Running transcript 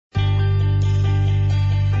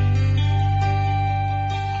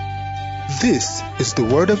This is the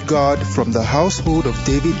Word of God from the Household of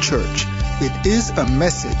David Church. It is a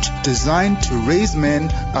message designed to raise men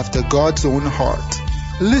after God's own heart.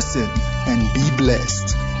 Listen and be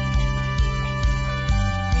blessed.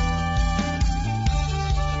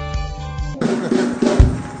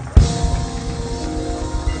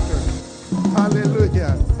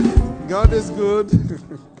 Hallelujah. God is good.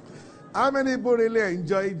 How many people really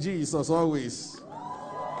enjoy Jesus always?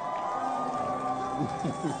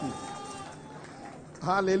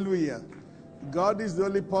 Hallelujah. God is the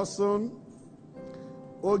only person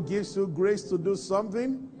who gives you grace to do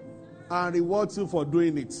something and rewards you for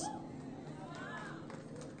doing it.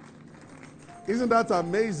 Isn't that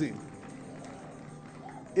amazing?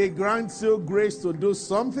 He grants you grace to do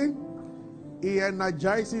something. He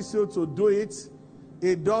energizes you to do it.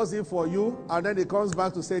 He does it for you, and then he comes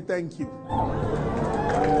back to say thank you.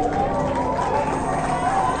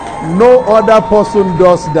 No other person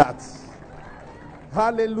does that.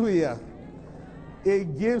 Hallelujah. He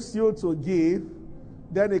gives you to give,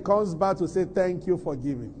 then he comes back to say thank you for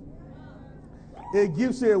giving. He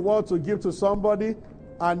gives you a word to give to somebody,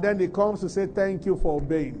 and then he comes to say thank you for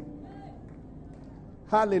obeying.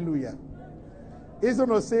 Hallelujah. He's going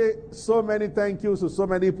to say so many thank yous to so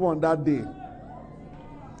many people on that day.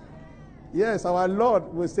 Yes, our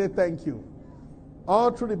Lord will say thank you. All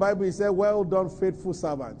through the Bible, he said, well done, faithful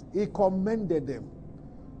servant. He commended them.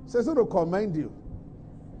 So he's going to commend you.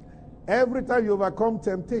 Every time you overcome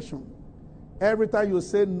temptation, every time you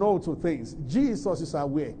say no to things, Jesus is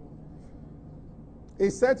aware. He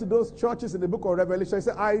said to those churches in the book of Revelation, he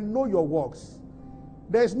said, I know your works.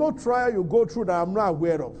 There's no trial you go through that I'm not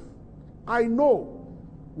aware of. I know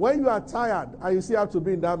when you are tired and you still have to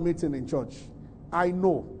be in that meeting in church. I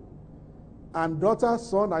know. And daughter,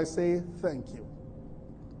 son, I say thank you.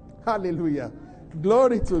 Hallelujah.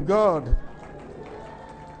 Glory to God.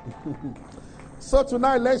 So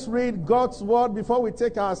tonight, let's read God's word before we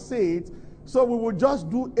take our seat. So we will just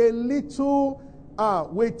do a little,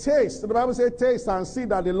 we taste. The Bible says taste and see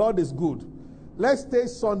that the Lord is good. Let's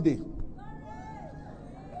taste Sunday.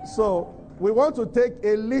 So we want to take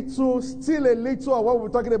a little, still a little of what we're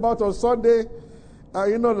talking about on Sunday.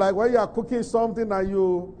 Like when you are cooking something and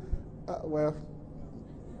you,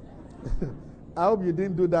 I hope you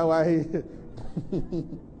didn't do that way.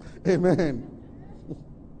 Amen.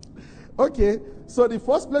 Okay, so the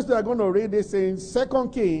first place we are going to read is in 2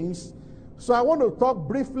 Kings. So I want to talk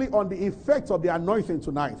briefly on the effect of the anointing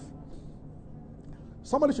tonight.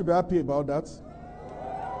 Somebody should be happy about that.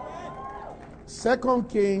 2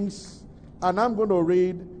 Kings, and I'm going to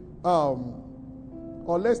read, or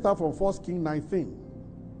let's start from 1 Kings 19.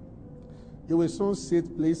 You will soon see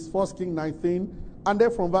it, please. 1 Kings 19, and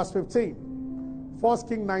then from verse 15. 1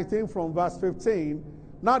 Kings 19 from verse 15.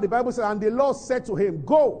 Now the Bible says, and the Lord said to him,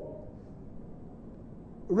 go,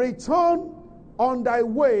 return on thy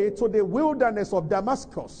way to the wilderness of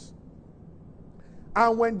Damascus.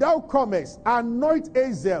 And when thou comest, anoint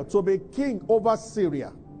Hazael to be king over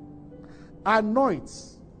Syria. Anoint.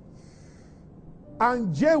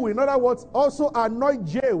 And Jehu, in other words, also anoint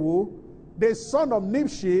Jehu, the son of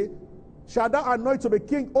Nimshi, shall thou anoint to be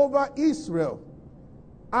king over Israel.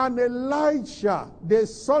 And Elisha, the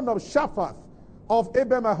son of Shaphat of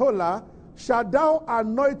Abel-Maholah, shall thou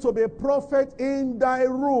anoint to be prophet in thy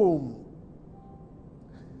room.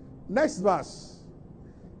 Next verse.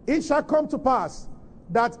 It shall come to pass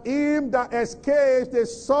that him that escapes the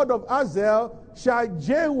sword of Hazael shall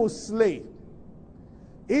Jehu slay.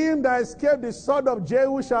 Him that escaped the sword of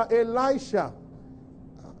Jehu shall Elisha.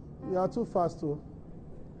 You are too fast to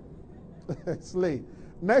slay.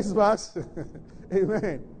 Next verse.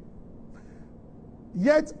 Amen.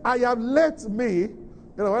 Yet I have left me.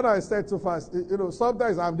 When I said too fast,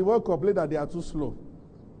 sometimes I'm the one complaining that they are too slow.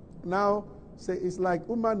 Now, say it's like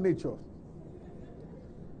human nature.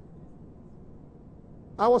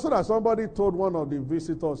 I was told that somebody told one of the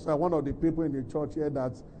visitors, one of the people in the church here,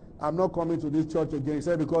 that I'm not coming to this church again. He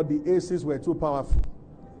said because the ACs were too powerful.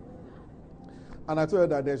 And I told her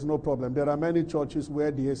that there's no problem. There are many churches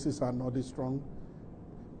where the ACs are not this strong.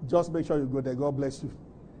 Just make sure you go there. God bless you.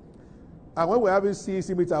 And when we're having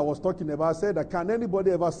CEC meeting, I was talking about, I said that can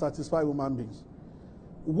anybody ever satisfy human beings?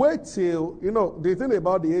 Wait till, the thing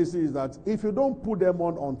about the AC is that if you don't put them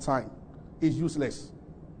on time, it's useless.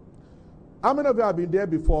 How many of you have been there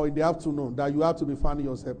before in the afternoon that you have to be fanning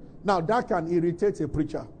yourself? Now, that can irritate a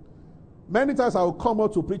preacher. Many times I will come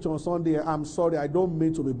out to preach on Sunday. I'm sorry, I don't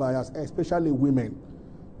mean to be biased, especially women.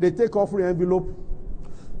 They take offering envelope.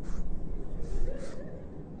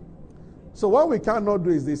 So what we cannot do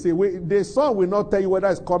is they say, the sun will not tell you whether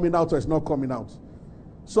it's coming out or it's not coming out.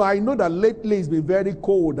 So I know that lately it's been very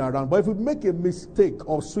cold around. But if we make a mistake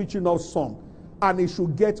of switching off some and it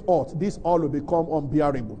should get hot, this all will become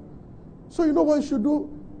unbearable. So you know what you should do?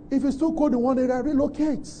 If it's too cold in one area,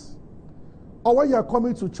 relocate. Or when you are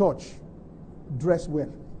coming to church, dress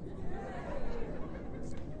well.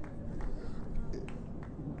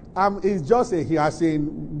 It's just as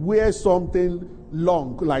in wear something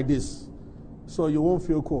long like this so you won't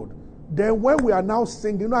feel cold. Then when we are now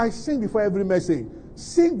singing, I sing before every message.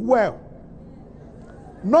 Sing well.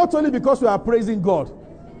 Not only because we are praising God,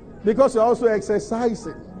 because we are also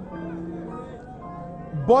exercising.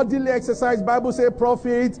 Bodily exercise, Bible says,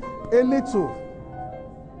 profit a little.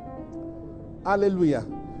 Hallelujah.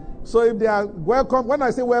 So if they are welcome, when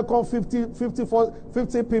I say welcome 50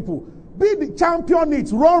 people, be the champion it,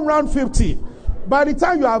 run round 50. By the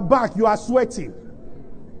time you are back, you are sweating.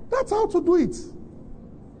 That's how to do it.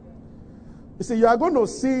 You see, you are going to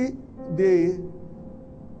see the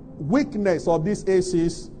weakness of these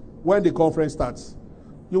ACs when the conference starts.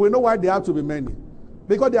 You will know why they have to be many.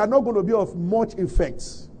 Because they are not going to be of much effect.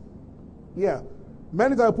 Yeah.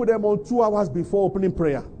 Many times I put them on 2 hours before opening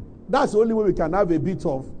prayer. That's the only way we can have a bit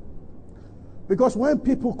of. Because when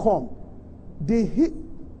people come, they hit.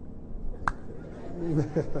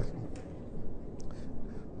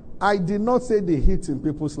 I did not say the heat in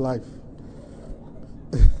people's life.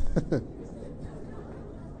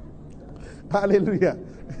 Hallelujah.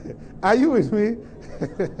 Are you with me?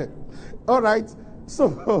 All right.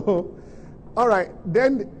 So, all right.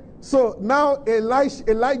 Then, so now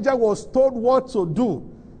Elijah was told what to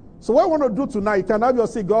do. So what I want to do tonight, you can have your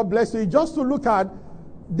seat, God bless you, just to look at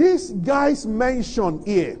these guys mentioned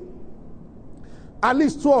here. At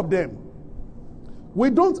least 2 of them. We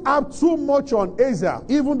don't have too much on Asa,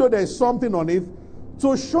 even though there's something on it,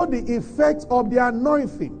 to show the effect of the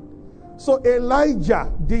anointing. So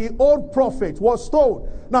Elijah, the old prophet, was told.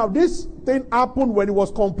 Now this thing happened when he was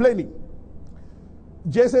complaining.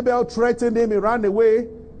 Jezebel threatened him, he ran away,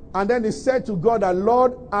 and then he said to God, that,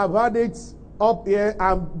 Lord, I've had it up here,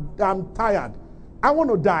 I'm tired. I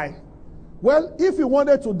want to die. Well, if you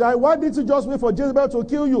wanted to die, why didn't you just wait for Jezebel to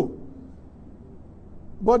kill you?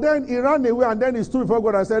 But then he ran away and then he stood before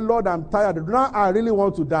God and said, Lord, I'm tired. Now I really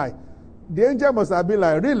want to die. The angel must have been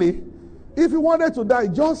like, really? If you wanted to die,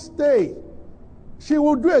 just stay. She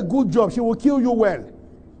will do a good job. She will kill you well.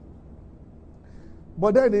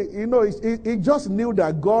 But then, he just knew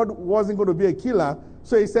that God wasn't going to be a killer.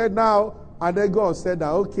 So he said, now, and then God said that,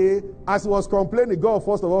 okay. As he was complaining, God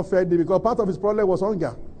first of all fed him because part of his problem was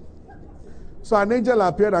hunger. So an angel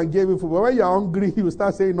appeared and gave him food. But when you are hungry, you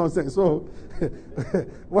start saying nonsense. So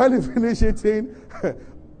when he finished eating,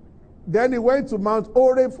 then he went to Mount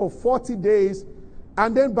Oreb for 40 days.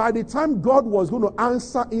 And then by the time God was going to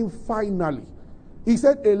answer him finally, he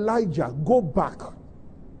said, Elijah, go back.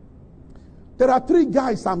 There are 3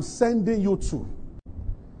 guys I'm sending you to,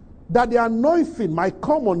 that the anointing might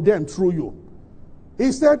come on them through you.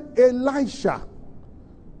 He said, Elisha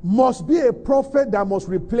must be a prophet that must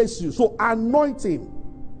replace you. So anoint him.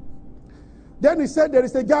 Then he said there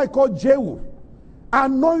is a guy called Jehu.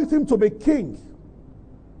 Anoint him to be king.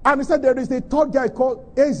 And he said there is a 3rd guy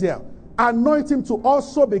called Azazel. Anoint him to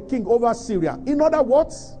also be king over Syria. In other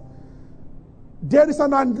words, there is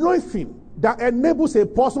an anointing that enables a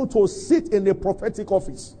person to sit in a prophetic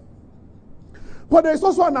office. But there is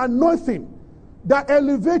also an anointing that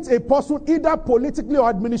elevates a person either politically or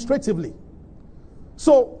administratively.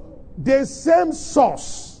 So, the same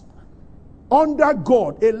source under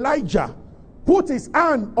God, Elijah, put his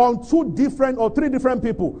hand on 2 different or 3 different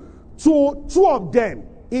people. To 2 of them,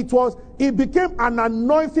 it became an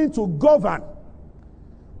anointing to govern.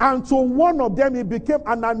 And to 1 of them, it became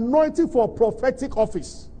an anointing for prophetic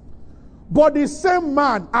office. But the same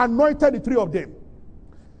man anointed the 3 of them.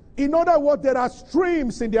 In other words, there are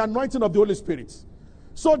streams in the anointing of the Holy Spirit.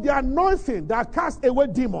 So the anointing that casts away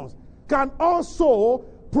demons can also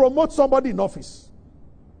promote somebody in office.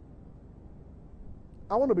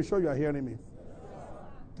 I want to be sure you are hearing me.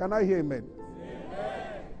 Can I hear amen?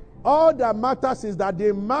 Amen. All that matters is that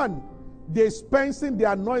the man dispensing the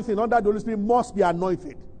anointing under the Holy Spirit must be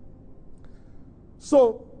anointed.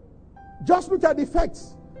 So, just look at the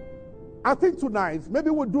facts. I think tonight,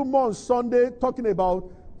 maybe we'll do more on Sunday talking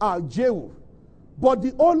about Jehu. But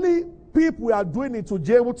the only people we are doing it to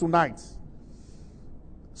Jehu tonight.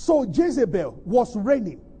 So Jezebel was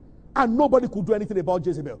reigning and nobody could do anything about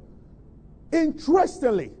Jezebel.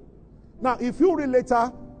 Interestingly, now if you read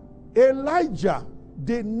later, Elijah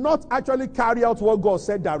did not actually carry out what God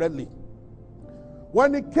said directly.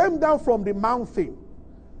 When he came down from the mountain,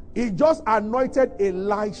 he just anointed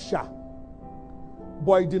Elisha,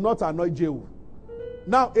 but he did not anoint Jehu.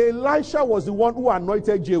 Now, Elisha was the one who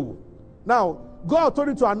anointed Jehu. Now, God told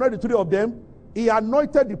him to anoint the three of them. He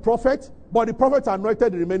anointed the prophet, but the prophet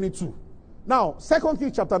anointed the remaining two. Now, 2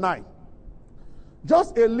 Kings chapter 9.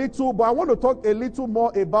 Just a little, but I want to talk a little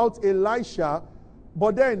more about Elisha.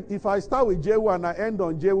 But then, if I start with Jehu and I end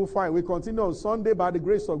on Jehu, fine. We continue on Sunday by the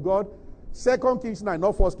grace of God. 2 Kings 9,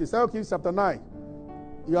 not 1 Kings. 2 Kings chapter 9.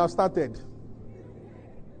 You have started.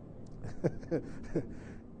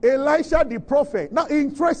 Elisha the prophet. Now,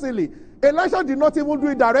 interestingly, Elisha did not even do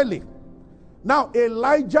it directly. Now,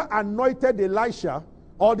 Elijah anointed Elisha,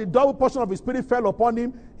 or the double portion of his spirit fell upon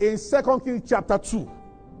him in 2 Kings chapter 2.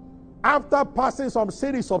 After passing some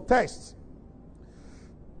series of tests.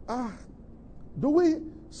 Do we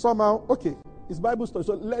somehow, okay, it's Bible story.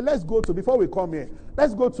 So let's go to, before we come here,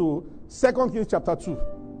 let's go to 2 Kings chapter 2.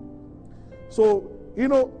 So,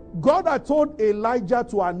 God had told Elijah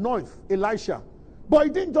to anoint Elisha. But he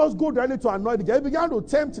didn't just go directly to anoint the guy. He began to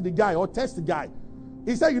tempt the guy or test the guy.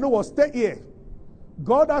 He said, stay here.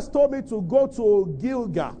 God has told me to go to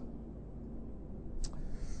Gilgal.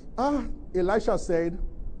 Elisha said,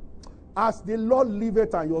 as the Lord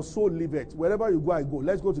liveth and your soul liveth, wherever you go, I go.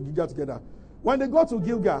 Let's go to Gilgal together. When they got to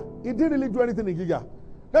Gilgal, he didn't really do anything in Gilgal.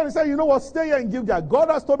 Then he said, stay here in Gilgal. God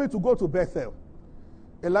has told me to go to Bethel.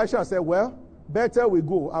 Elisha said, well, Bethel we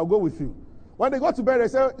go. I'll go with you. When they got to Bethel, they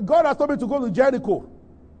said, God has told me to go to Jericho.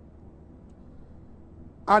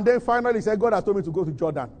 And then finally he said, God has told me to go to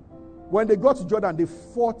Jordan. When they got to Jordan, the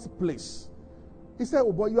fourth place. He said,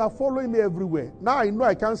 oh, but you are following me everywhere. Now I know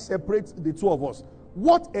I can't separate the two of us.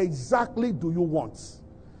 What exactly do you want?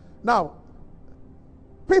 Now,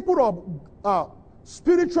 people of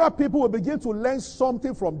spiritual people will begin to learn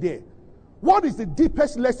something from there. What is the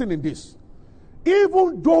deepest lesson in this?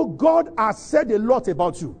 Even though God has said a lot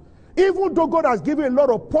about you, even though God has given a lot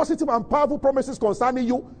of positive and powerful promises concerning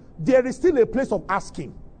you, there is still a place of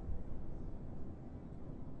asking.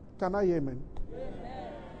 Can I hear amen?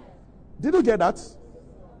 Did you get that?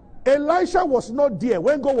 Elisha was not there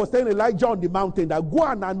when God was telling Elijah on the mountain that go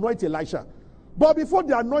and anoint Elisha. But before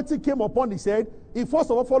the anointing came upon his head, he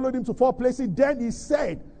first of all followed him to 4 places. Then he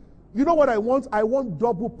said, you know what I want? I want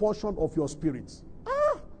double portion of your spirit.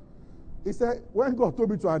 He said, when God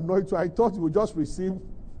told me to anoint you, I thought you would just receive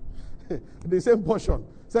the same portion.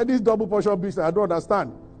 He said, this double portion business, I don't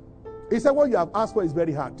understand. He said, what you have asked for is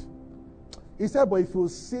very hard. He said, but if you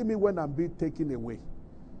see me when I'm being taken away.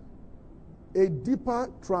 A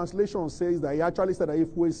deeper translation says that he actually said that if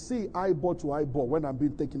we see eyeball to eyeball when I'm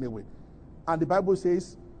being taken away. And the Bible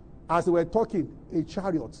says, as they were talking, a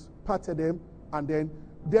chariot parted them, and then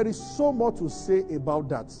there is so much to say about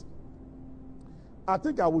that. I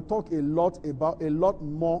think I will talk a lot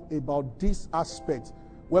more about this aspect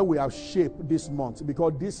when we have shaped this month,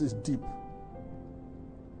 because this is deep.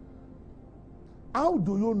 How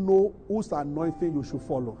do you know whose anointing you should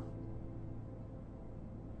follow?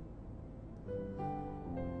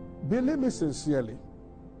 Believe me sincerely.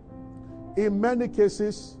 In many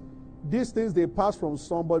cases, these things, they pass from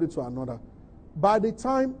somebody to another. By the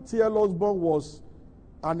time T.L. Osborne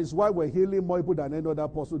and his wife were healing more people than any other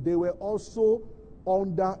apostle, they were also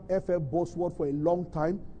under F.F. Bosworth for a long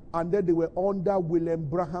time, and then they were under William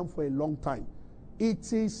Branham for a long time.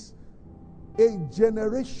 It is a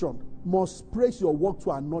generation must praise your work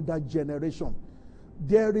to another generation.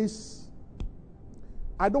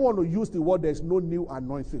 I don't want to use the word there's no new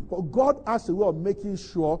anointing, but God has a way of making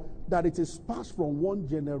sure that it is passed from one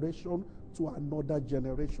generation to another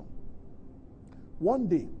generation. One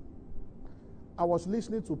day, I was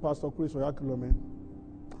listening to Pastor Chris Oyakhilome,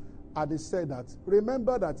 and he said that,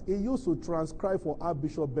 remember that he used to transcribe for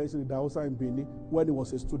Archbishop Benson Idahosa in Benin when he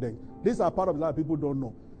was a student. These are part of that people don't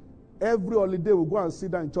know. Every holiday we go and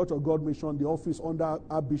sit down in Church of God Mission, the office under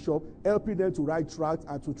Archbishop, helping them to write tracts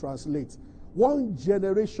and to translate. One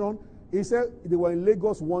generation, he said they were in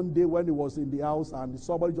Lagos one day when he was in the house, and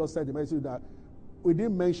somebody just said the message that we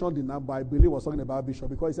didn't mention the number. I believe he was talking about Bishop,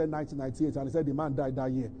 because he said 1998, and he said the man died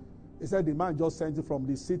that year. He said the man just sent it from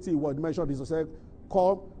the city. He mentioned this. He said,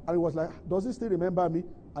 call, and he was like, does he still remember me?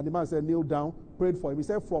 And the man said, kneel down, prayed for him. He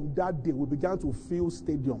said, from that day, we began to fill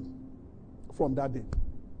stadium. From that day.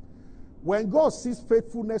 When God sees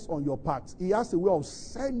faithfulness on your part, He has a way of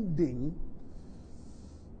sending.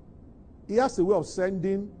 He has a way of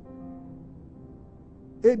sending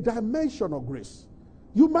a dimension of grace.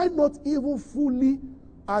 You might not even fully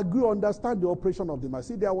agree or understand the operation of the man.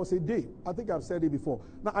 See, there was a day, I think I've said it before.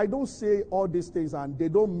 Now, I don't say all these things, and they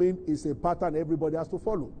don't mean it's a pattern everybody has to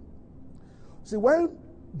follow. See, when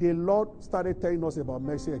the Lord started telling us about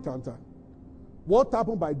mercy encounter, what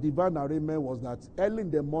happened by divine arrangement was that early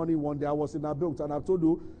in the morning one day, I was in Abeokuta, and I've told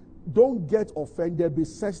you, Don't get offended. Be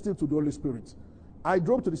sensitive to the Holy Spirit. I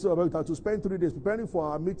drove to the city of Abeokuta to spend 3 days preparing for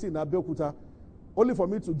our meeting in Abeokuta. Only for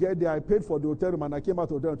me to get there, I paid for the hotel room and I came out of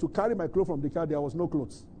the hotel room. To carry my clothes from the car, there was no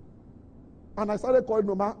clothes. And I started calling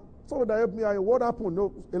Noma. Someone that helped me. What happened?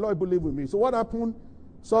 No, a lot of people live with me. So what happened?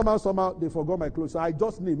 Somehow, they forgot my clothes. So I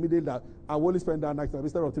just knew immediately that I will only spend that night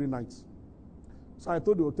instead of 3 nights. So I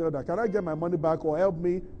told the hotel that, can I get my money back or help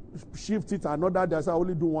me shift it another day? So I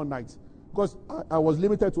only do 1 night. Because I was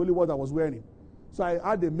limited to only what I was wearing. So I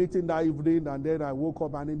had a meeting that evening and then I woke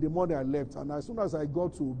up and in the morning I left. And as soon as I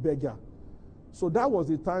got to Bega, so that was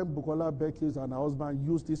the time Bukola Beckis and her husband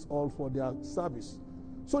used this all for their service.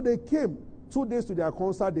 So they came 2 days to their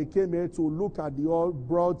concert. They came here to look at the all,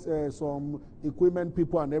 brought some equipment,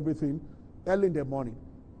 people and everything early in the morning.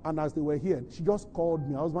 And as they were here, she just called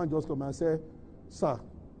me. Her husband just called me and said, sir,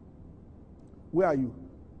 where are you?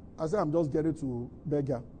 I said, I'm just getting to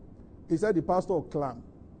Bega. He said, the pastor of Clam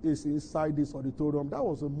is inside this auditorium. That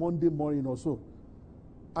was a Monday morning or so.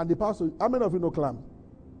 And the pastor, how many of you know Clam?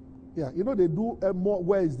 Yeah, you know they do a more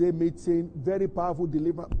Wednesday meeting, very powerful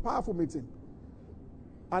deliverance, powerful meeting.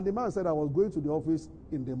 And the man said, I was going to the office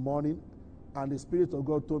in the morning, and the Spirit of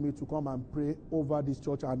God told me to come and pray over this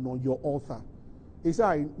church and on your altar. He said,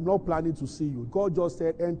 I'm not planning to see you. God just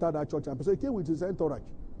said, enter that church. And so he came with his entourage.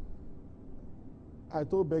 I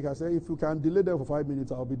told Beck, I said, if you can delay them for 5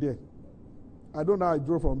 minutes, I'll be there. I don't know how I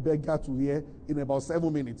drove from Bega to here in about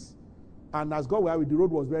 7 minutes. And as God were, the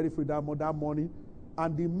road was very free that morning.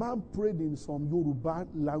 And the man prayed in some Yoruba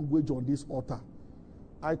language on this altar.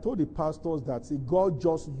 I told the pastors that, see, God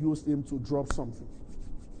just used him to drop something.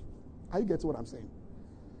 Are you getting what I'm saying?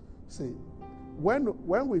 See,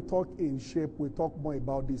 when we talk in shape, we talk more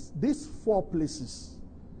about this. These 4 places,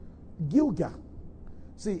 Gilgal.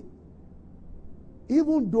 See,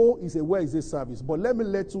 even though it's a Wednesday service, but let me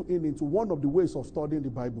let you in into one of the ways of studying the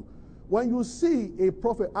Bible. When you see a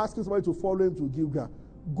prophet asking somebody to follow him to Gilgal,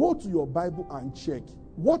 go to your Bible and check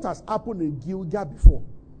what has happened in Gilgal before.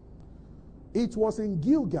 It was in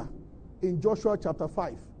Gilgal, in Joshua chapter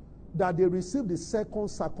 5, that they received the second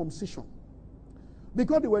circumcision.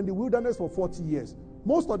 Because they were in the wilderness for 40 years.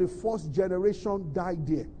 Most of the first generation died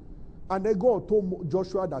there. And then God told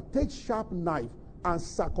Joshua that take sharp knife and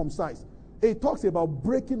circumcise. It talks about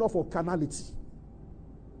breaking off of carnality.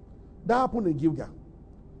 That happened in Gilgal.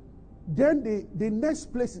 Then the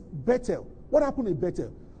next place, Bethel. What happened in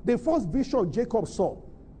Bethel? The first vision Jacob saw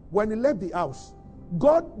when he left the house.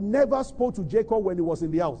 God never spoke to Jacob when he was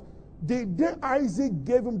in the house. The day Isaac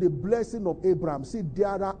gave him the blessing of Abraham. See, there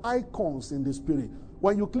are icons in the spirit.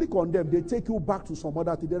 When you click on them, they take you back to some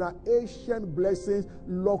other thing. There are ancient blessings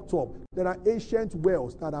locked up. There are ancient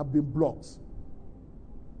wells that have been blocked.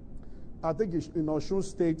 I think in Osun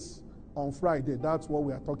State on Friday, that's what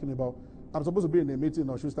we are talking about. I'm supposed to be in a meeting in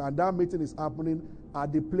Osun State, and that meeting is happening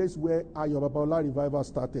at the place where Ayobabola Revival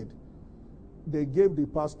started. They gave the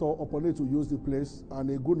pastor opportunity to use the place, and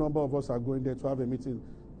a good number of us are going there to have a meeting.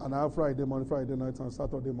 And I have Friday morning, Friday night, and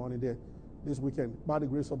Saturday morning there this weekend, by the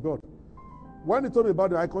grace of God. When he told me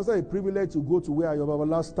about it, I consider it a privilege to go to where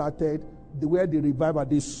Ayobabola started, where the revival,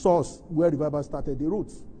 the source where revival started, the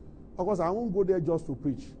roots. Of course, I won't go there just to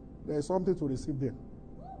preach. There is something to receive there.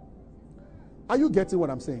 Are you getting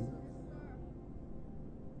what I'm saying?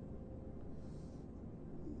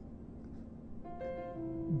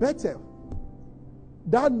 Bethel.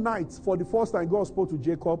 That night, for the first time, God spoke to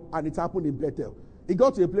Jacob, and it happened in Bethel. He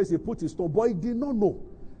got to a place, he put his stone, but he did not know.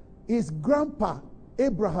 His grandpa,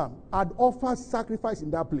 Abraham, had offered sacrifice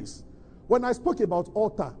in that place. When I spoke about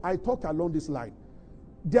altar, I talked along this line.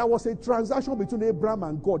 There was a transaction between Abraham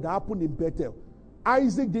and God that happened in Bethel.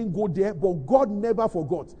 Isaac didn't go there, but God never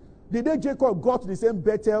forgot. The day Jacob got to the same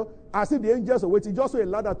Bethel, I see the angels were waiting. Just saw a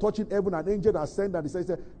ladder touching heaven, an angel ascended, and he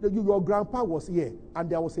said, your grandpa was here, and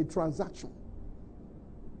there was a transaction.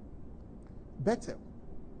 Bethel.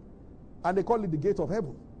 And they call it the gate of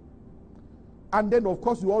heaven. And then, of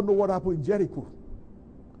course, you all know what happened in Jericho.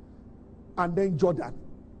 And then Jordan.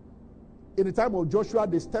 In the time of Joshua,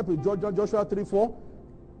 they stepped in Jordan, Joshua 3:4.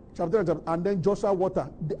 And then Joshua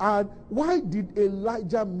water. And why did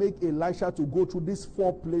Elijah make Elisha to go through these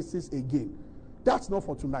 4 places again? That's not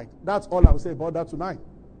for tonight. That's all I will say about that tonight.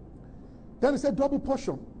 Then he said double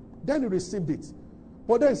portion. Then he received it.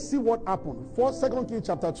 But then see what happened. 2 Kings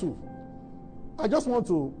chapter 2. I just want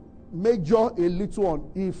to major a little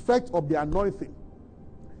on the effect of the anointing.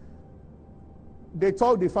 They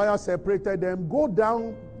told the fire separated them. Go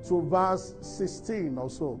down to verse 16 or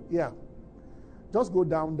so. Yeah. Just go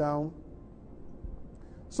down.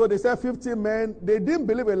 So they said 50 men. They didn't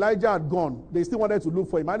believe Elijah had gone. They still wanted to look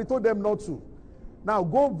for him. And he told them not to. Now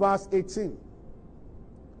go verse 18.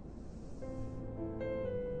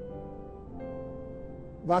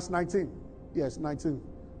 Verse 19. Yes, 19.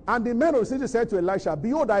 And the men of the city said to Elisha,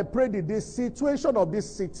 behold, I pray thee, the situation of this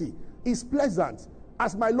city is pleasant,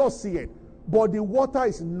 as my Lord seeth, but the water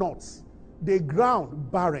is not, the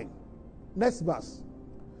ground barren. Next verse.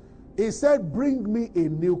 He said, bring me a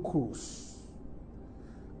new cruse,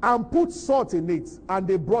 and put salt in it, and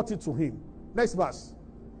they brought it to him. Next verse.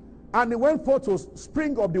 And he went forth to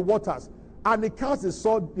spring of the waters, and he cast the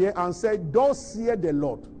salt there, and said, thus saith the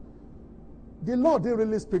Lord. The Lord didn't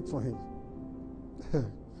really speak to him.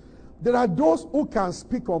 There are those who can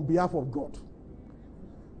speak on behalf of God.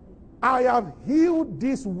 I have healed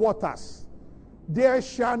these waters. There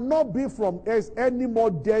shall not be from us any more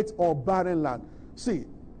death or barren land. See,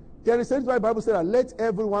 there is a Bible says that let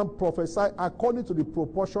everyone prophesy according to the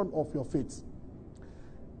proportion of your faith.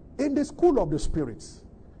 In the school of the spirits,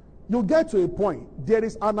 you get to a point, there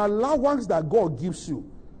is an allowance that God gives you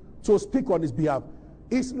to speak on his behalf.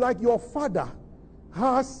 It's like your father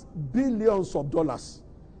has billions of dollars.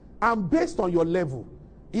 And based on your level,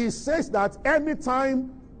 he says that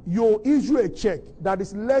anytime you issue a check that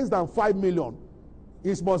is less than 5 million,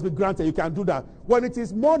 it must be granted. You can do that. When it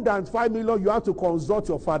is more than 5 million, you have to consult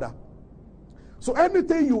your father. So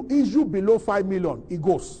anything you issue below 5 million, it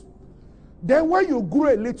goes. Then when you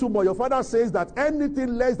grow a little more, your father says that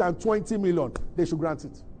anything less than 20 million, they should grant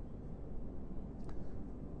it.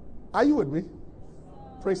 Are you with me?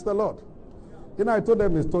 Praise the Lord. You know, I told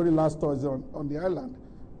them a story last Thursday on the island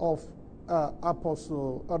of Prophet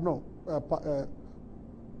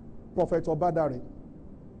Obadari.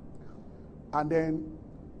 And then,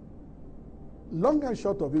 long and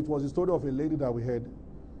short of it was the story of a lady that we heard.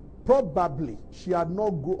 Probably, she had not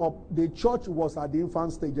grown up. The church was at the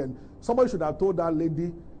infant stage, and somebody should have told that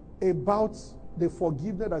lady about the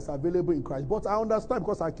forgiveness that's available in Christ. But I understand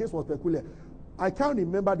because her case was peculiar. I can't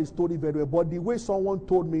remember the story very well, but the way someone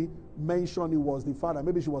told me, mentioned it was the father.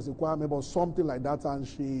 Maybe she was a choir member or something like that, and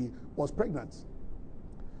she was pregnant.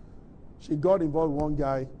 She got involved with one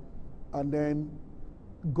guy, and then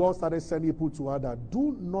God started sending people to her that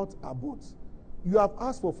do not abort. You have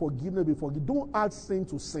asked for forgiveness before. Don't add sin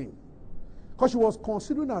to sin. Because she was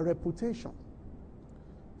considering her reputation.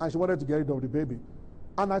 And she wanted to get rid of the baby.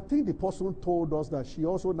 And I think the person told us that she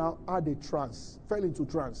also now had a trance, fell into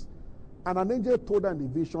trance. And an angel told her in the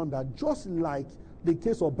vision that just like the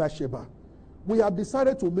case of Bathsheba, we have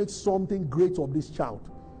decided to make something great of this child.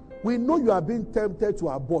 We know you are being tempted to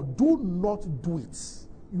abort. Do not do it.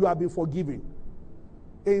 You have been forgiven.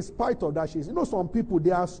 In spite of that, some people,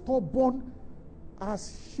 they are stubborn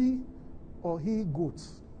as she or he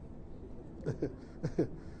goats.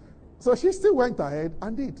 So she still went ahead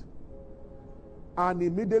and did. And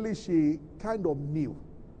immediately she kind of knew.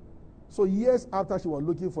 So years after, she was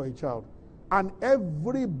looking for a child. And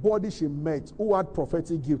everybody she met who had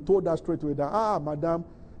prophetic gift told her straight away that, madam,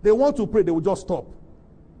 they want to pray, they will just stop.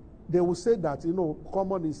 They will say that,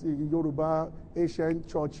 common is in Yoruba, Asian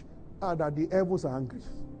church, that the heavens are angry.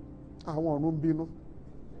 And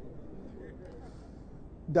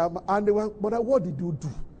they were, but what did you do?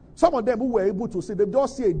 Some of them who were able to see, they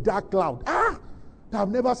just see a dark cloud. I've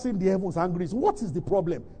never seen the heavens angry. So what is the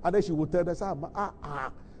problem? And then she would tell them,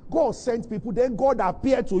 God sent people, then God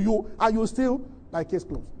appeared to you, and you still, like case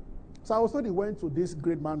closed. So I also went to this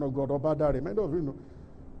great man of God, Obadari, many of you know,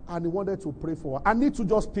 and he wanted to pray for her. I need to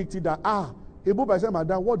just pick it that, I said,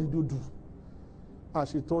 madam, what did you do? And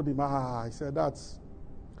she told him, I said, that's.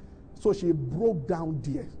 So she broke down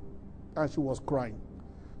there, and she was crying.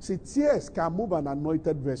 See, tears can move an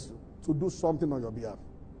anointed vessel to do something on your behalf.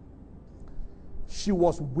 She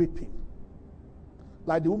was weeping.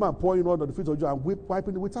 Like the woman pouring oil on the feet of John and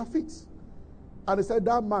wiping it with her feet. And he said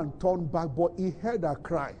that man turned back, but he heard her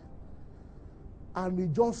cry. And he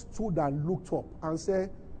just stood and looked up and said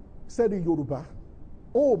in Yoruba,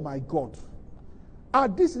 oh my God,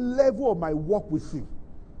 at this level of my work with you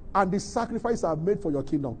and the sacrifice I've made for your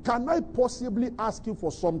kingdom, can I possibly ask you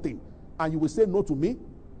for something? And you will say no to me?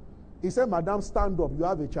 He said, madam, stand up, you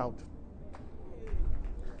have a child.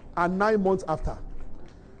 And 9 months after,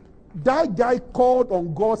 that guy called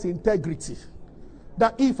on God's integrity.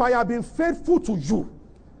 That if I have been faithful to you,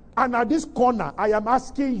 and at this corner, I am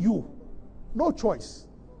asking you, no choice.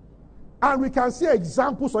 And we can see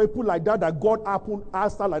examples of people like that God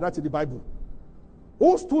answered like that in the Bible.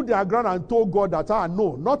 Who stood their ground and told God that,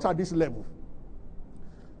 no, not at this level.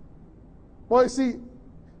 But you see,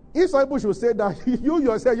 if some people should say that, you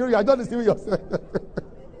yourself, you are just deceiving yourself.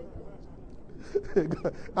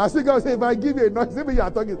 I think God say, if I give you a noise, maybe you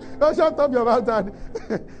are talking. Don't shut up your mouth and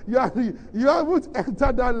you haven't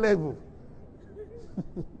entered that level.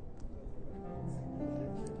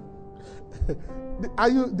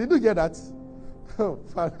 Did you get that? Oh,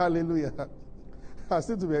 Father, hallelujah. I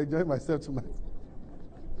seem to be enjoying myself tonight.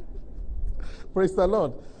 Praise the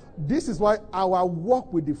Lord. This is why our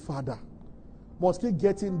walk with the Father must keep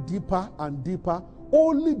getting deeper and deeper.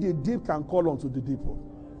 Only the deep can call on to the deep.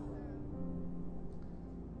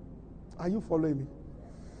 Are you following me?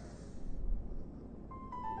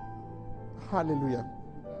 Hallelujah.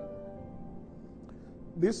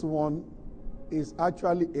 This one is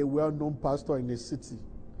actually a well-known pastor in the city.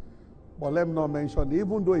 But let me not mention,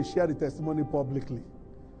 even though he shared the testimony publicly,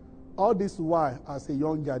 all this while, as a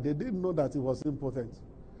young guy, they didn't know that it was important.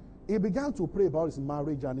 He began to pray about his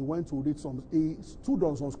marriage, and he went to read he stood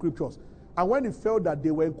on some scriptures. And when he felt that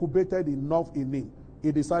they were incubated enough in him,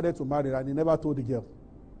 he decided to marry her, and he never told the girl.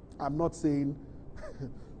 I'm not saying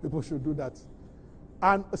people should do that.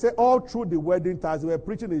 And say all through the wedding times, they were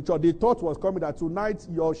preaching in church. The thought was coming that tonight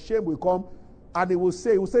your shame will come, and he will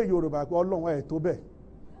say Yoruba, oh long way to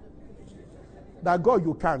that God,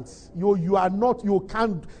 you can't. You are not, you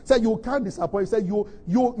can't. Say you can't disappoint. Say you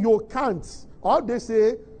can't. How they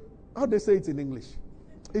say it in English.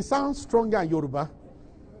 It sounds stronger in Yoruba.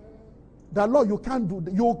 That Lord, you can't do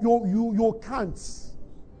that. You can't.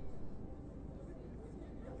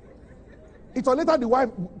 It was later the wife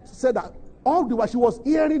said that all the while she was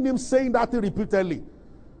hearing him saying that thing repeatedly.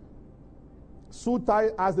 So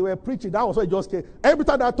tired as they were preaching, that was what just came. Every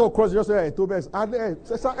time that talk crossed, just say, hey, Tobias.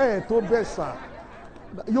 Hey, Tobias.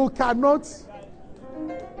 You cannot.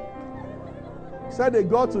 Said they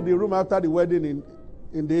got to the room after the wedding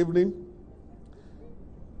in the evening.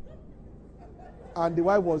 And the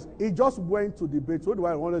wife he just went to the bedroom. The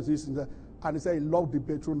wife wanted to listen, and he said he locked the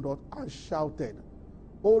bedroom door and shouted,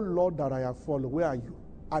 "Oh Lord, that I have fallen, where are you?"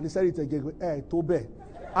 And he said it again, "Hey, Tobe."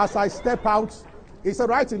 As I step out, he said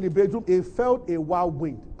right in the bedroom, he felt a wild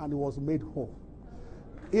wind and he was made whole.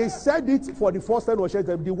 He said it for the first time.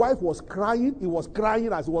 The wife was crying. He was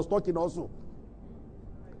crying as he was talking also.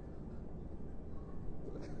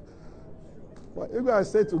 But if I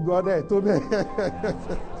say to God, hey, Tobe,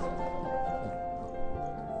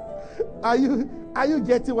 are you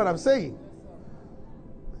getting what I'm saying?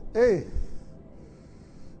 Hey.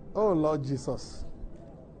 Oh Lord Jesus.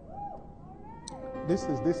 This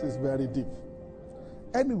is very deep.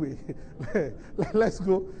 Anyway, let's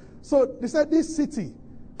go. So they said this city,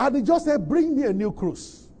 and he just said, bring me a new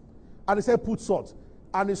cruse. And he said, put salt.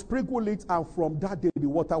 And he sprinkled it, and from that day the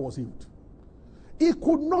water was healed. He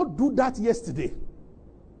could not do that yesterday.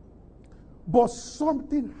 But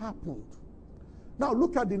something happened. Now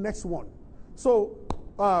look at the next one. So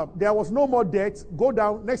there was no more death. Go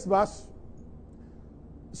down, next verse.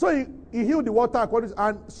 So he healed the water according to,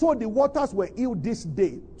 and so the waters were healed this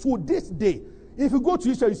day. To this day. If you go to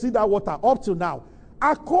Israel, you see that water up to now.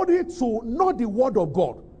 According to not the word of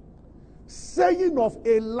God. Saying of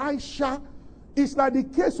Elisha, it's like the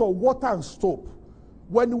case of water and soap.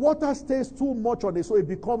 When the water stays too much on it, so it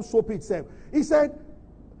becomes soap itself. He said,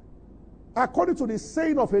 according to the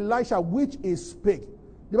saying of Elisha, which is spake.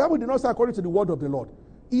 The Bible did not say according to the word of the Lord.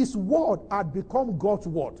 His word had become God's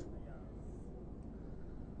word.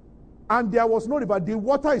 And there was no river. The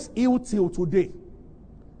water is healed till today.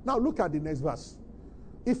 Now look at the next verse.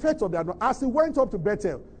 Effect of that. As he went up to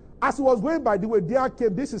Bethel, as he was going by the way, there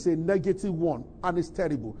came, this is a negative one, and it's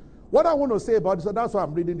terrible. What I want to say about this, so that's why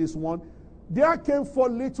I'm reading this one. There came 4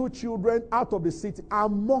 little children out of the city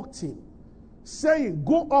and mocked him, saying,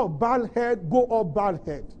 go up, bald head, go up, bald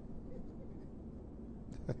head.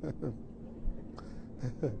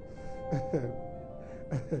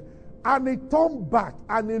 And he turned back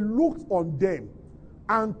and he looked on them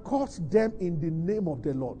and cursed them in the name of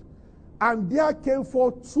the Lord. And there came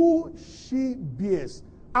forth 2 she bears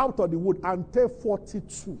out of the wood and take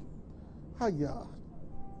 42.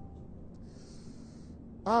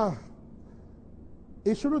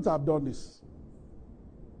 He shouldn't have done this.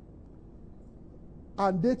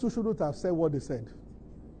 And they too shouldn't have said what they said.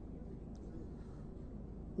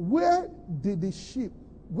 Where did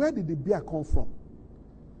the bear come from?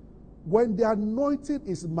 When the anointing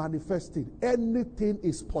is manifested, anything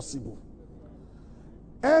is possible.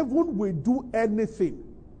 Heaven will do anything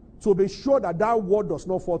to be sure that that word does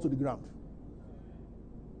not fall to the ground.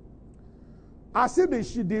 As if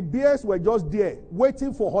the bears were just there,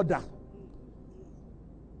 waiting for order.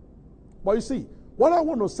 But you see, what I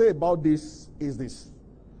want to say about this is this.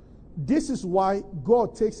 This is why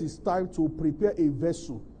God takes his time to prepare a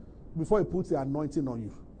vessel before he puts the anointing on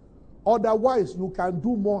you. Otherwise, you can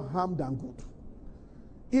do more harm than good.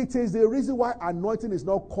 It is the reason why anointing is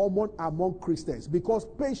not common among Christians, because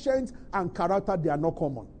patience and character, they are not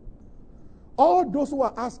common. All those who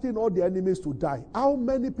are asking all their enemies to die, how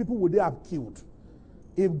many people would they have killed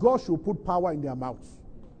if God should put power in their mouths.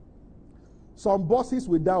 Some bosses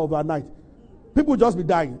will die overnight. People just be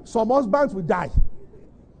dying. Some husbands will die.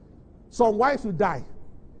 Some wives will die.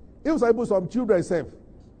 Even some children serve.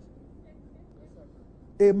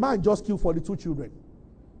 A man just killed 42 children.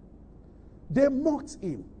 They mocked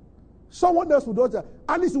him. Someone else would do that.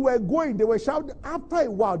 At least we were going, they were shouting. After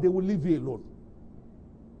a while, they will leave you alone.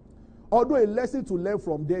 Although a lesson to learn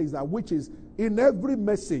from there is that, which is in every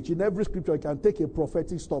message, in every scripture, you can take a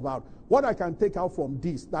prophetic stuff out. What I can take out from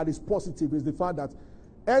this that is positive is the fact that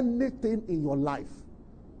anything in your life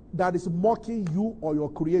that is mocking you or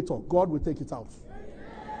your creator, God will take it out.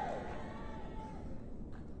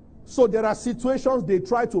 So there are situations they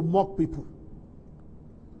try to mock people.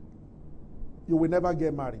 You will never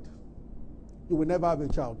get married. You will never have a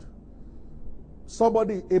child.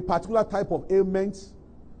 Somebody, a particular type of ailment.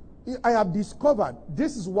 I have discovered,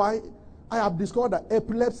 this is why I have discovered that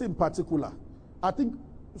epilepsy in particular. I think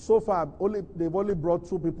so far they've only brought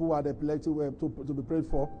 2 people who had epilepsy to be prayed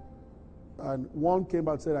for. And one came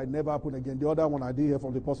back and said, "I never happen again." The other one, I didn't hear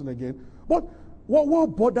from the person again. But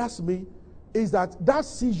what bothers me is that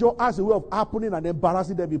seizure has a way of happening and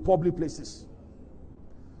embarrassing them in public places.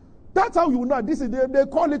 That's how you know. This is they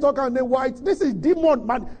call it all kind of white. This is demon,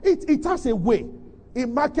 man. It has a way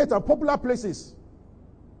in market and popular places.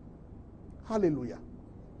 Hallelujah.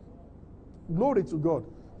 Glory to God.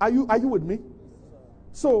 Are you with me?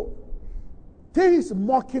 So there is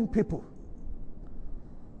mocking people.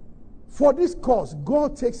 For this cause,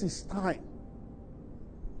 God takes his time.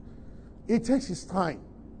 He takes his time.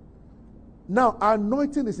 Now,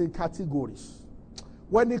 anointing is in categories.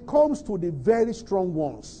 When it comes to the very strong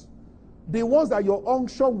ones, the ones that your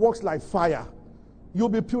unction works like fire, you'll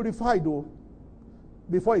be purified though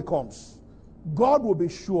before it comes. God will be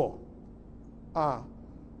sure.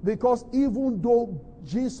 Because even though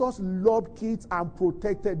Jesus loved kids and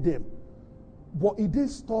protected them, but it didn't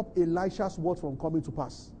stop Elisha's word from coming to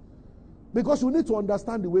pass. Because you need to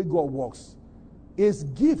understand the way God works. It's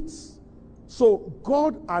gifts. So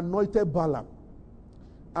God anointed Balaam.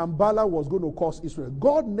 And Balaam was going to curse Israel.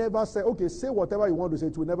 God never said, okay, say whatever you want to say,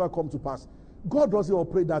 it will never come to pass. God doesn't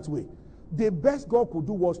operate that way. The best God could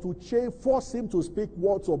do was to force him to speak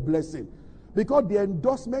words of blessing. Because the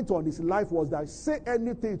endorsement on his life was that say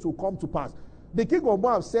anything to come to pass. The king of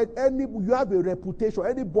Moab said, you have a reputation,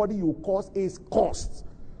 anybody you curse is cursed.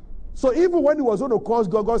 So even when he was going to curse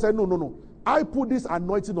God, God said, no. I put this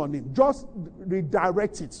anointing on him. Just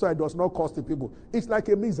redirect it so it does not cost the people. It's like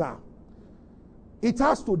a missile. It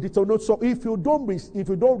has to detonate. So if you don't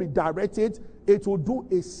redirect it, it will do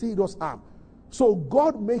a serious harm. So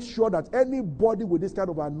God makes sure that anybody with this kind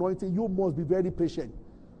of anointing, you must be very patient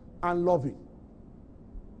and loving.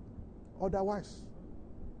 Otherwise,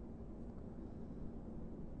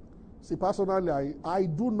 see, personally, I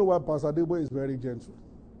do know why Pastor Debo is very gentle.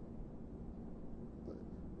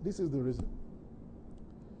 This is the reason.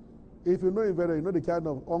 If you know him very, you know the kind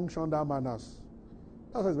of unction that man has.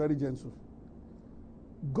 That's why he's very gentle.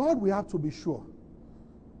 God, we have to be sure.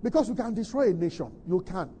 Because you can destroy a nation. You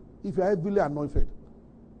can. If you are heavily anointed.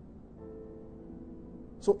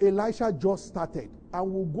 So Elisha just started.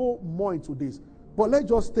 And we'll go more into this. But let's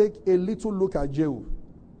just take a little look at Jehu.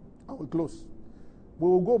 And we'll close. We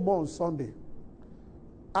will go more on Sunday.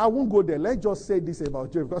 I won't go there. Let's just say this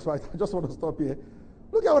about Jehu. That's why I just want to stop here.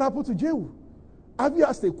 Look at what happened to Jehu. Have you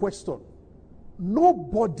asked a question?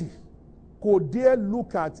 Nobody could dare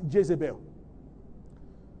look at Jezebel.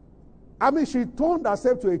 I mean, she turned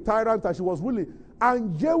herself to a tyrant and she was ruling.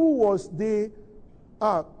 And Jehu was the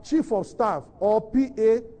chief of staff or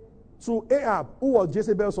PA to Ahab, who was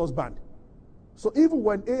Jezebel's husband. So even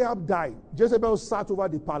when Ahab died, Jezebel sat over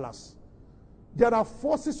the palace. There are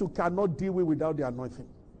forces you cannot deal with without the anointing.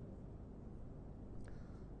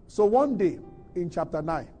 So one day, in chapter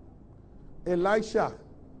 9, Elisha,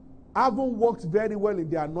 having worked very well in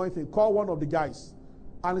the anointing, called one of the guys.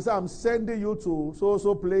 And he said, I'm sending you to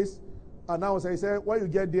so place. And now he said, when you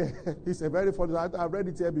get there, he said, very funny, I've read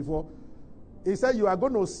it here before. He said, you are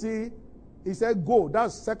going to see, he said, go.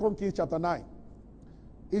 That's 2 Kings chapter 9.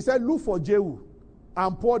 He said, look for Jehu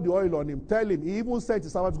and pour the oil on him. Tell him. He even sent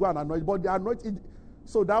his servants to go and anoint. But the anointing,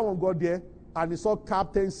 so that one got there and he saw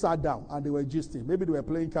captains sat down and they were gisting. Maybe they were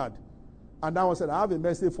playing card. And that one said, I have a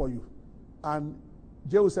message for you. And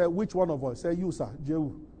Jehu said, which one of us? He said, you, sir,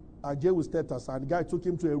 Jehu. And Jehu stepped aside. The guy took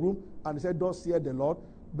him to a room and he said, thus saith the Lord.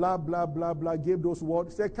 Blah, blah, blah, blah. Gave those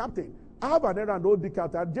words. He said, Captain, I have an errand, O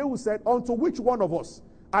captain. And Jehu said, unto which one of us?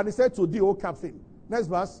 And he said, to thee, O captain. Next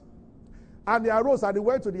verse. And he arose and he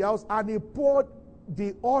went to the house and he poured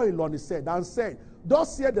the oil on his head and said,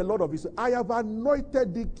 Thus saith the Lord of Israel, I have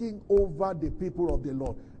anointed thee king over the people of the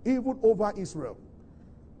Lord, even over Israel.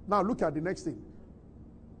 Now look at the next thing.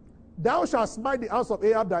 Thou shalt smite the house of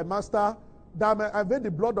Ahab thy master, that I avenge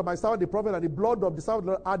the blood of my servant the prophet and the blood of the servant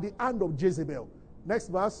of the Lord at the hand of Jezebel. Next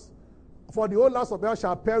verse. For the whole house of Ahab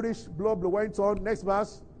shall perish. Blood went on. Next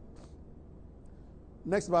verse.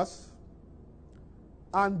 Next verse.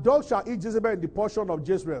 And dogs shall eat Jezebel in the portion of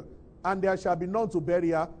Jezreel, and there shall be none to bury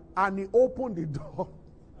her. And he opened the door.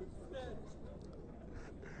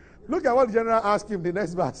 Look at what the general asked him, the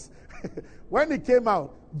next verse. When he came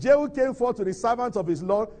out, Jehu came forth to the servants of his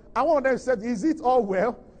Lord, and one of them said, Is it all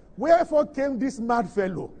well? Wherefore came this mad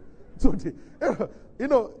fellow to the...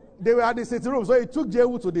 They were at the sitting room, so he took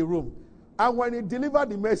Jehu to the room. And when he delivered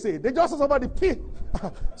the message, they just saw somebody pee.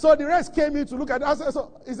 So the rest came in to look at it. I said,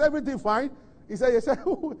 so is everything fine? He said,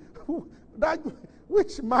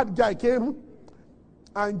 which mad guy came?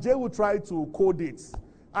 And Jehu tried to code it.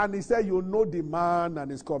 And he said, you know the man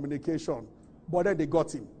and his communication. But then they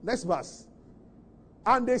got him. Next verse.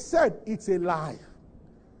 And they said, it's a lie.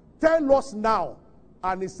 Tell us now.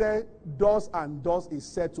 And he said, thus and thus is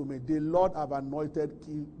said to me, the Lord have anointed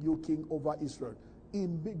you king over Israel.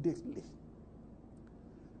 Immediately,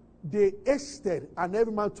 they hasted, and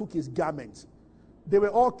every man took his garment. They were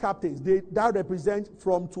all captains. That represents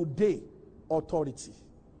from today authority.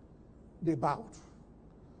 They bowed.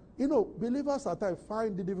 Believers at times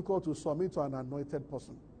find it difficult to submit to an anointed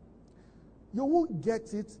person. You won't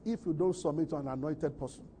get it if you don't submit to an anointed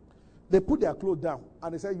person. They put their clothes down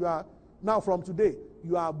and they said, now from today,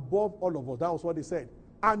 you are above all of us. That was what they said.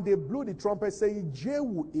 And they blew the trumpet saying,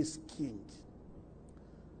 Jehu is king.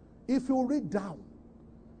 If you read down,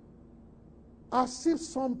 as if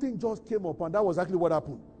something just came up, and that was exactly what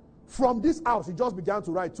happened. From this house, he just began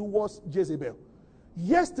to ride towards Jezebel.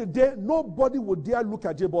 Yesterday, nobody would dare look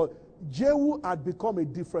at Jehu, but Jehu had become a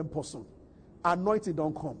different person. Anointing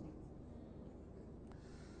don't come.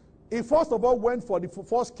 He first of all went for the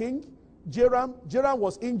first king, Joram. Joram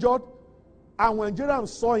was injured. And when Joram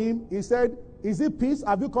saw him, he said, is it peace?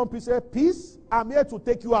 Have you come peace? He said, peace? I'm here to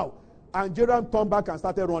take you out. And Joram turned back and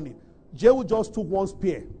started running. Jehu just took one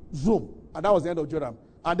spear. Zoom. And that was the end of Joram.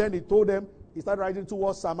 And then he told them, he started riding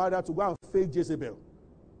towards Samaria to go and face Jezebel.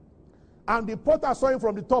 And the porter saw him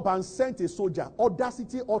from the top and sent a soldier.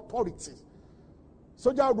 Audacity, authority.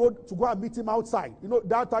 Soldier rode to go and meet him outside.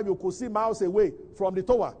 That time you could see miles away from the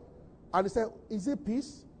tower. And he said, is it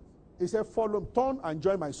peace? He said, follow him, turn and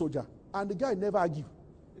join my soldier. And the guy never argued.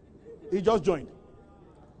 He just joined.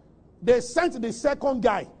 They sent the second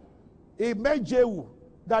guy. He met Jehu.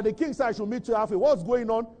 That the king said, I should meet you halfway. What's going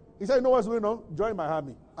on? He said, you know what's going on? Join my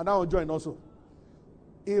army. And I will join also.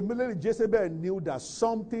 Immediately Jezebel knew that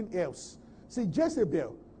something else. See,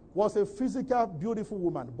 Jezebel was a physical, beautiful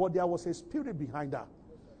woman, but there was a spirit behind her.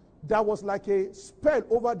 That was like a spell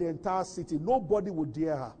over the entire city. Nobody would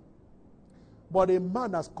dare her. But a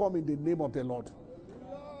man has come in the name of the Lord.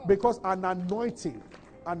 Because an anointing.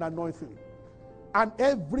 And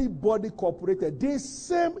everybody cooperated. The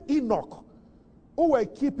same Enoch who were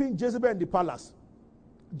keeping Jezebel in the palace.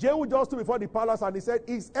 Jehu just stood before the palace and he said,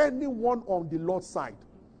 is anyone on the Lord's side?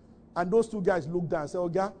 And those two guys looked down and said,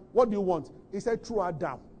 okay, what do you want? He said, throw her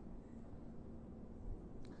down.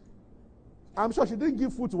 I'm sure she didn't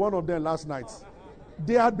give food to one of them last night.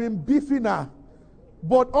 They had been beefing her.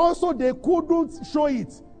 But also they couldn't show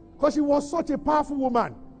it. Because she was such a powerful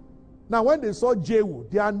woman. Now when they saw Jehu,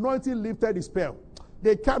 the anointing lifted the spell.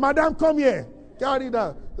 They came, Madam, come here. Carry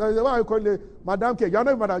that. Why you call it? Madam, you're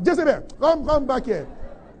not Madam. Jezebel, come back here.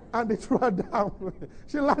 And they threw her down.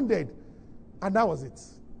 She landed. And that was it.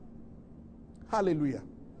 Hallelujah.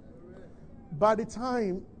 By the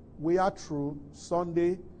time we are through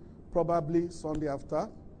Sunday, probably Sunday after,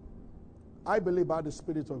 I believe by the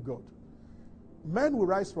Spirit of God, men will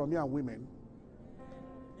rise from here and women.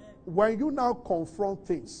 When you now confront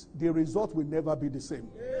things, the result will never be the same.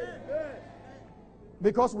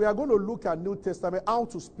 Because we are going to look at New Testament, how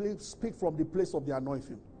to speak from the place of the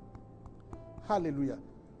anointing. Hallelujah.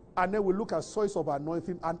 And then we look at source of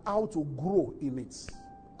anointing and how to grow in it.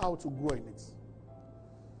 How to grow in it.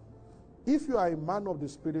 If you are a man of the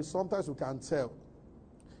Spirit, sometimes you can tell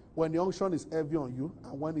when the unction is heavy on you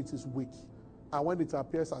and when it is weak. And when it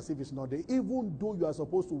appears as if it's not there. Even though you are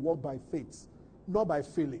supposed to walk by faith, not by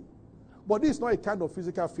feeling. But this is not a kind of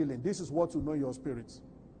physical feeling. This is what you know in your spirit.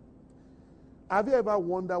 Have you ever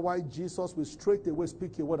wondered why Jesus will straight away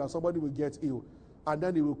speak a word and somebody will get ill? And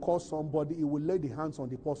then he will call somebody, he will lay the hands on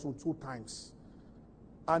the person 2 times.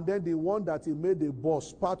 And then the one that he made the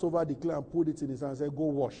boss spat over the clay and put it in his hand and said, go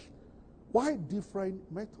wash. Why different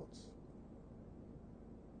methods?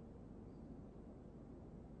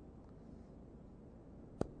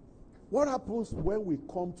 What happens when we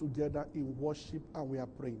come together in worship and we are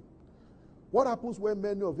praying? What happens when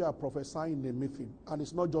many of you are prophesying in a meeting and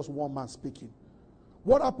it's not just one man speaking?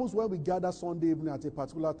 What happens when we gather Sunday evening at a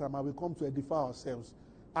particular time and we come to edify ourselves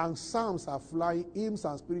and psalms are flying, hymns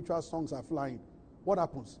and spiritual songs are flying? What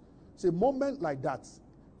happens? It's a moment like that.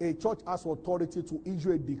 A church has authority to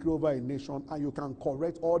issue a decree over a nation and you can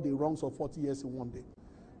correct all the wrongs of 40 years in one day.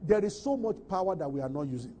 There is so much power that we are not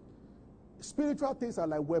using. Spiritual things are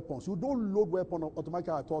like weapons. You don't load weapon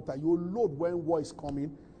automatically at all time. You load when war is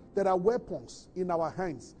coming. There are weapons in our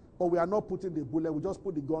hands, but we are not putting the bullet. We just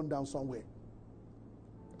put the gun down somewhere.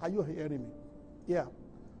 Are you hearing me? Yeah.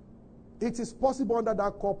 It is possible under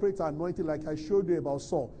that corporate anointing, like I showed you about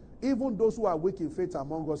Saul. Even those who are weak in faith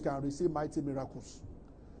among us can receive mighty miracles.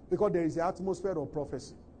 Because there is the atmosphere of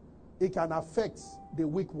prophecy. It can affect the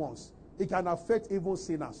weak ones. It can affect even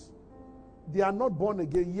sinners. They are not born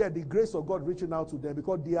again yet. The grace of God reaching out to them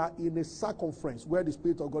because they are in a circumference where the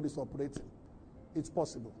Spirit of God is operating. It's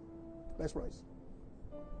possible. Let's rise.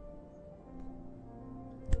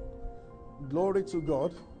 Glory to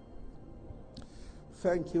God.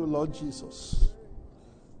 Thank you, Lord Jesus.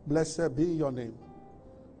 Blessed be your name.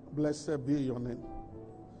 Blessed be your name.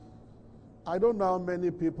 I don't know how many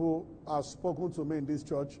people have spoken to me in this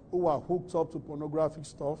church who are hooked up to pornographic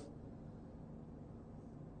stuff.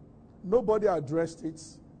 Nobody addressed it,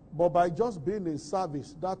 but by just being in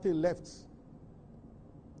service, that thing left.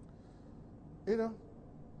 You know,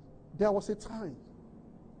 there was a time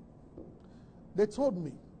they told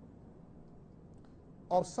me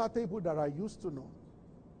of certain people that I used to know.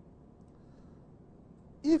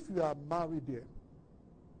 If you are married there,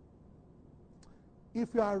 if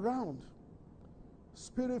you are around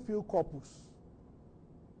spirit-filled couples,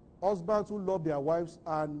 husbands who love their wives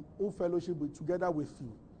and who fellowship together with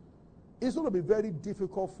you, it's going to be very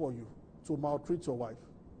difficult for you to maltreat your wife.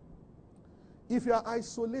 If you are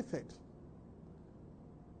isolated,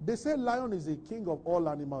 they say lion is the king of all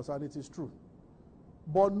animals, and it is true.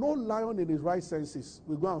 But no lion in his right senses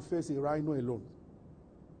will go and face a rhino alone.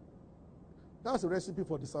 That's a recipe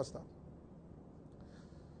for disaster.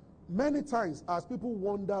 Many times, as people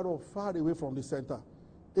wander off far away from the center,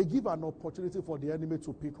 they give an opportunity for the enemy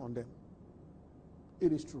to pick on them.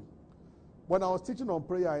 It is true. When I was teaching on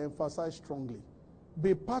prayer, I emphasized strongly,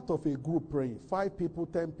 be part of a group praying. 5 people,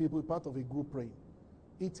 10 people, part of a group praying.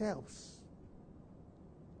 It helps.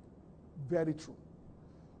 Very true.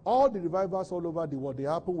 All the revivals all over the world, they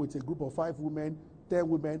happen with a group of 5 women, 10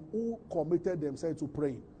 women who committed themselves to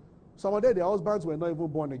praying. Some of them, their husbands were not even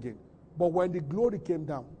born again. But when the glory came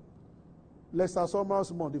down, Lester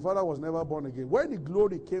Summers' mom, the father was never born again. When the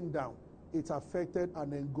glory came down, it affected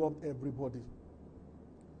and engulfed everybody.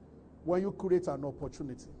 When you create an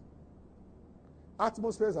opportunity,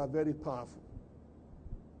 atmospheres are very powerful.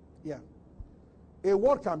 Yeah. A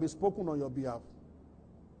word can be spoken on your behalf.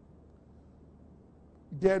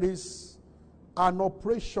 There is an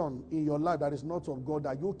operation in your life that is not of God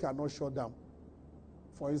that you cannot shut down.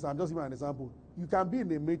 For instance, I'm just giving an example. You can be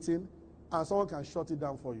in a meeting and someone can shut it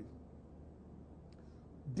down for you.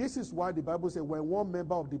 This is why the Bible says when one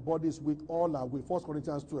member of the body is weak, all are weak. 1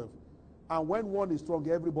 Corinthians 12. And when one is strong,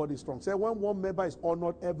 everybody is strong. Say when one member is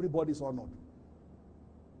honored, everybody is honored.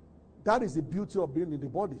 That is the beauty of being in the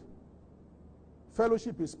body.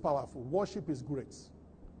 Fellowship is powerful. Worship is great.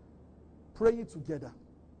 Praying together.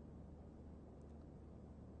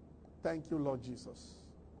 Thank you, Lord Jesus.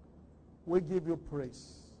 We give you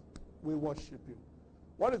praise. We worship you.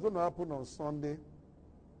 What is going to happen on Sunday?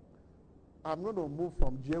 I'm going to move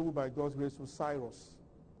from Jehu by God's grace to Cyrus.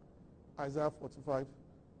 Isaiah 45.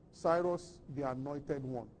 Cyrus, the anointed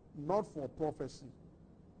one. Not for prophecy.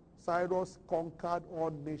 Cyrus conquered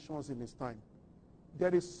all nations in his time.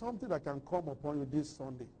 There is something that can come upon you this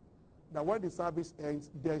Sunday. That when the service ends,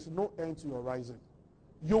 there is no end to your rising.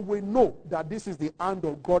 You will know that this is the hand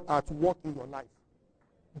of God at work in your life.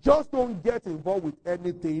 Just don't get involved with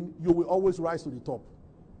anything. You will always rise to the top.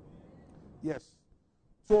 Yes.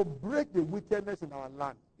 So break the wickedness in our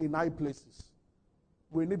land, in high places.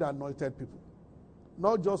 We need anointed people.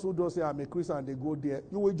 Not just who don't say, I'm a Christian, and they go there.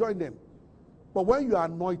 You will join them. But when you are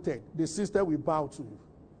anointed, the system will bow to you.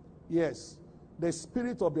 Yes. The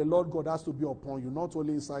Spirit of the Lord God has to be upon you, not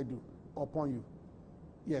only inside you, upon you.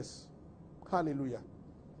 Yes. Hallelujah.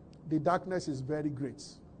 The darkness is very great,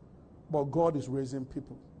 but God is raising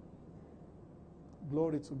people.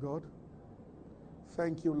 Glory to God.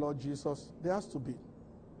 Thank you, Lord Jesus. There has to be.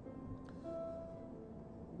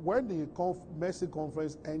 When the Mercy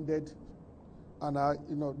Conference ended, and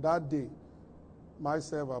that day,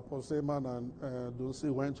 myself, Apostle Seaman, and Dulcie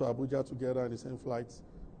went to Abuja together in the same flights.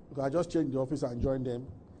 Because I just changed the office and joined them.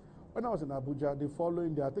 When I was in Abuja, the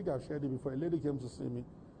following day, I think I've shared it before, a lady came to see me,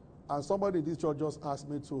 and somebody in this church just asked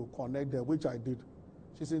me to connect them, which I did.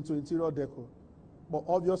 She's into interior decor, but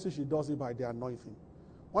obviously she does it by the anointing.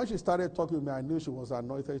 When she started talking with me, I knew she was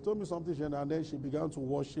anointed. She told me something, and then she began to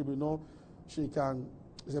worship.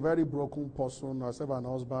 She's a very broken person, herself and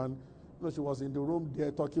her husband. She was in the room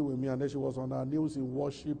there talking with me, and then she was on her knees in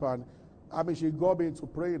worship, and she got me into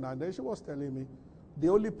praying, and then she was telling me, the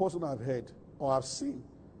only person I've heard or I've seen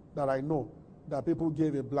that I know that people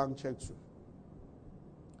gave a blank check to.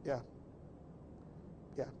 Yeah.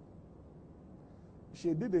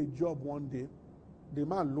 She did a job one day. The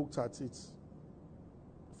man looked at it.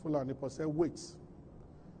 Fulani said, wait.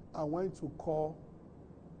 I went to call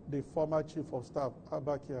the former chief of staff,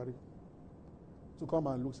 Abba Kyari, to come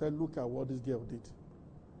and look at what this girl did.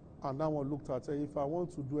 And that one looked at her, if I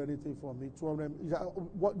want to do anything for me,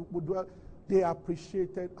 what would do? They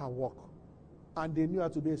appreciated her work. And they knew her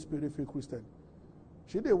to be a spirit-filled Christian.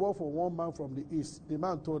 She did work for one man from the east. The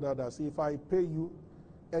man told her that, if I pay you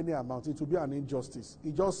any amount, it will be an injustice.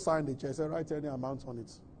 He just signed the check, said, write any amount on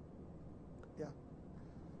it. Yeah.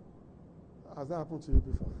 Has that happened to you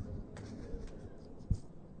before?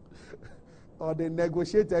 Or they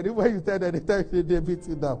negotiated. When you tell them, they beat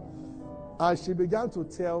it down. And she began to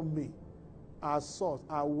tell me her source,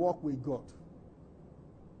 her walk with God.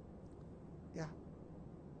 Yeah.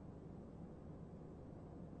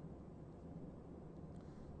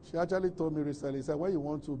 She actually told me recently, he said, when you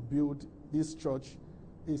want to build this church,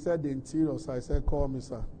 he said the interior. So I said, call me,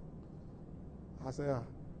 sir. I said,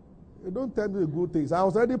 you don't tell me the good things. I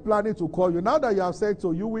was already planning to call you. Now that you have said so,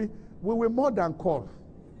 we will more than call.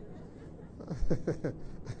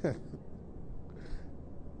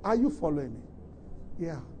 Are you following me?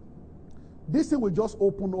 Yeah. This thing will just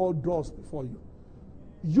open all doors before you.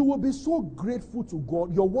 You will be so grateful to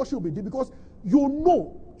God. Your worship will be deep because you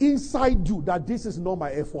know inside you that this is not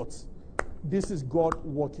my efforts. This is God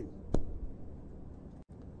working.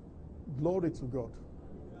 Glory to God.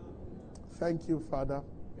 Thank you, Father.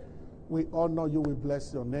 We honor you. We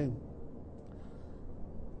bless your name.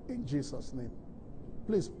 In Jesus' name.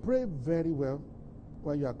 Please pray very well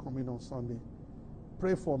when you are coming on Sunday.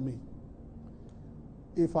 Pray for me.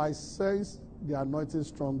 If I sense the anointing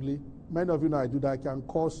strongly, many of you know I do that. I can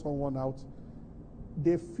call someone out.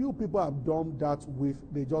 The few people I've done that with,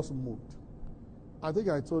 they just moved. I think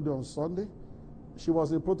I told you on Sunday, she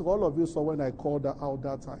was in protocol. All of you saw when I called her out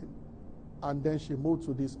that time. And then she moved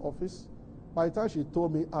to this office. By the time she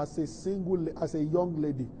told me, as a young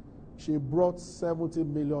lady, she brought $70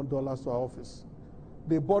 million to her office.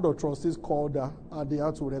 The board of trustees called her and they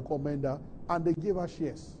had to recommend her and they gave her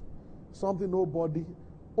shares. Something nobody,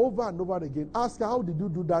 over and over again. Ask her, how did you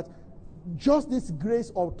do that? Just this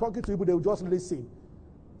grace of talking to people, they will just listen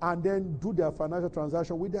and then do their financial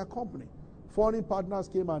transaction with their company. Foreign partners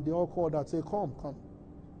came and they all called her and said, come.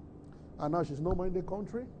 And now she's no more in the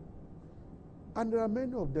country. And there are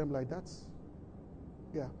many of them like that.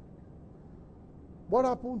 Yeah. What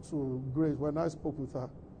happened to Grace when I spoke with her?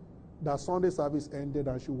 That Sunday service ended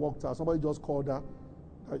and she walked out. Somebody just called her.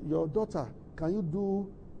 Your daughter, can you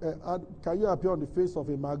appear on the face of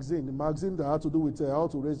a magazine? A magazine that had to do with how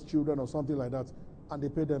to raise children or something like that. And they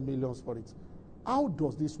paid them millions for it. How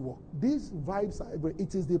does this work? These vibes,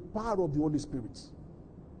 it is the power of the Holy Spirit.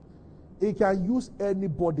 It can use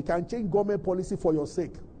anybody. Can change government policy for your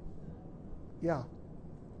sake. Yeah.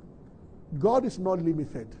 God is not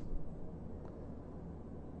limited.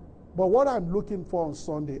 But what I'm looking for on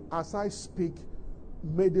Sunday, as I speak,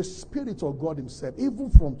 may the Spirit of God himself, even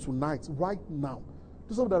from tonight, right now,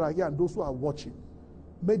 those of that are here and those who are watching,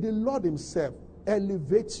 may the Lord himself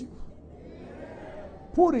elevate you.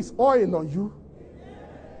 Put his oil on you.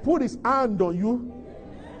 Put his hand on you.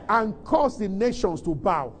 And cause the nations to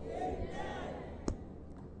bow.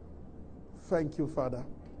 Thank you, Father.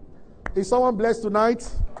 Is someone blessed tonight?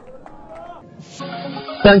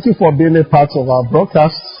 Thank you for being a part of our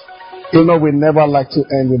broadcast. You know, we never like to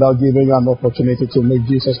end without giving you an opportunity to make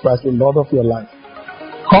Jesus Christ the Lord of your life.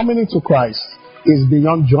 Coming into Christ is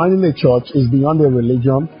beyond joining a church, is beyond a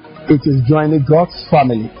religion. It is joining God's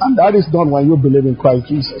family. And that is done when you believe in Christ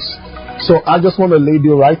Jesus. So I just want to lead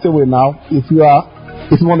you right away now. If you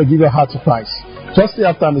want to give your heart to Christ, just say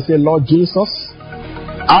after me, say, Lord Jesus,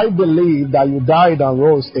 I believe that you died and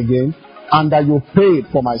rose again and that you paid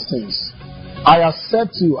for my sins. I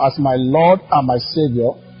accept you as my Lord and my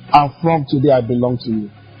Savior, and from today I belong to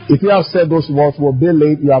you. If you have said those words, will be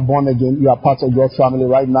late, you are born again, you are part of God's family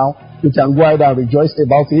right now. You can go ahead and rejoice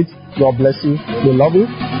about it. God bless you. We love you.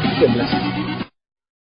 God bless you.